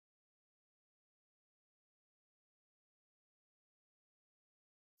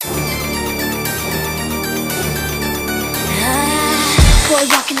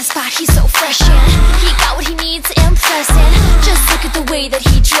way that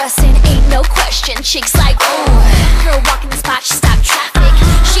he dressing, ain't no question. Chicks like, oh, girl walking the spot, she stopped traffic.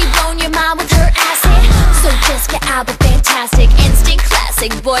 She blown your mind with her acid. So Jessica Alba, fantastic, instant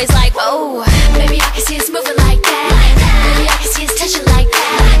classic. Boys like, oh, baby I can see us moving like that. Baby I can see us touching like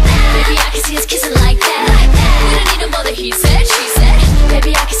that. Baby I can see us kissing like that. We don't need no more than he said, she said.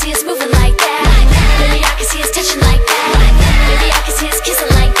 Baby I can see us moving like that. Baby I can see us touching like that. Baby I can see us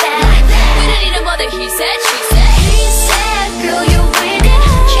kissing like that. We don't need no more than he said, she said. He said, girl you're winning.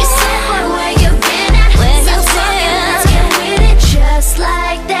 She said, boy where you been at? Stop talking, let's get with it. Just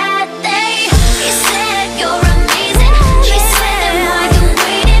like that he said you're amazing. She said, why you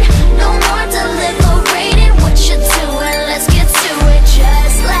waiting? No more deliberating. What you doing? Let's get to it.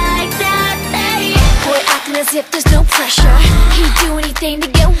 Just like that boy acting as if there's no pressure. He'd do anything to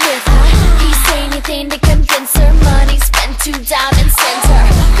get with her. He'd say anything to convince her. Money spent, 2 diamonds sent her.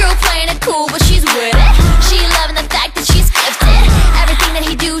 Girl playing it cool but she's with it. She loving the fact that she's gifted. Everything that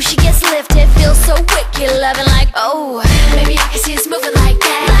he do she gets lifted. Feels so wicked, loving like, oh, baby I can see us moving like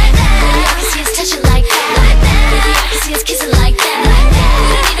that. Baby I can see us touching like that. Baby I can see us kissing like that.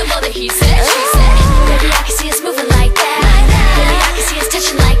 We don't need no more than he said, she said. Baby I can see us moving like that. Baby I can see us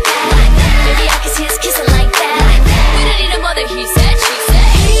touching like that. Baby I can see us kissing like that. We don't need no more than he said, she said.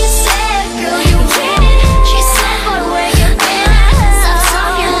 He said, girl you winning. She said, boy where you been at? Stop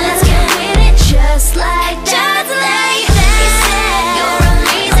talking, let's get with it. Just like that he said you're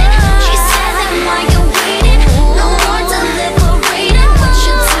amazing. She said, then why you waiting? No more deliberating. What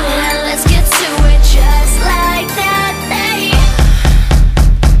you doing? Let's get to it. Just like that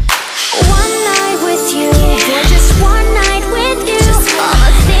one night with you, yeah, just one night with you. All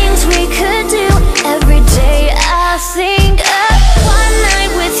the things we could do every day. I think of one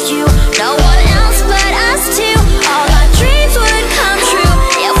night with you, no one else but us two. All our dreams would come true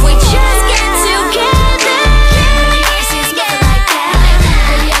if we just get together. Baby I can see us moving like that.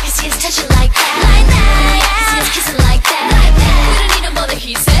 Baby I can see us touching like that. Baby I can see us kissing like that. We don't need no more than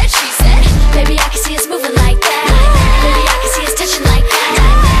he said, she said. Baby I can see us moving like that. Baby I can see us touching like that.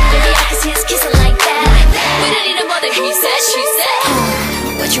 Baby I can see us kissing like that. We don't need no more than he said, she said.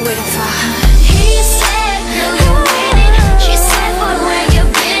 What you waiting for? He said, girl you're winning. She said, boy where you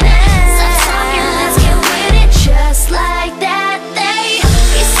been at? Stop talking, let's get with it. Just like that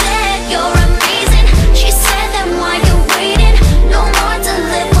he said you're amazing. She said, then why you waiting? No more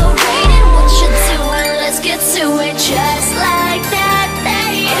deliberating. What you doing? Let's get to it. Just like that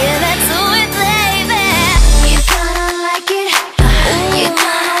yeah, that's do it, baby. You're gonna like it. You're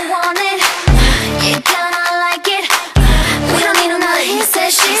gonna want it. You're gonna like it. We don't need another he said,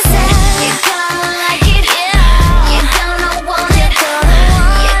 she said. You're gonna like it. You're gonna want it.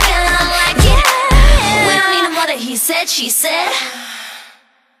 You're gonna like it. We don't need another he said, she said.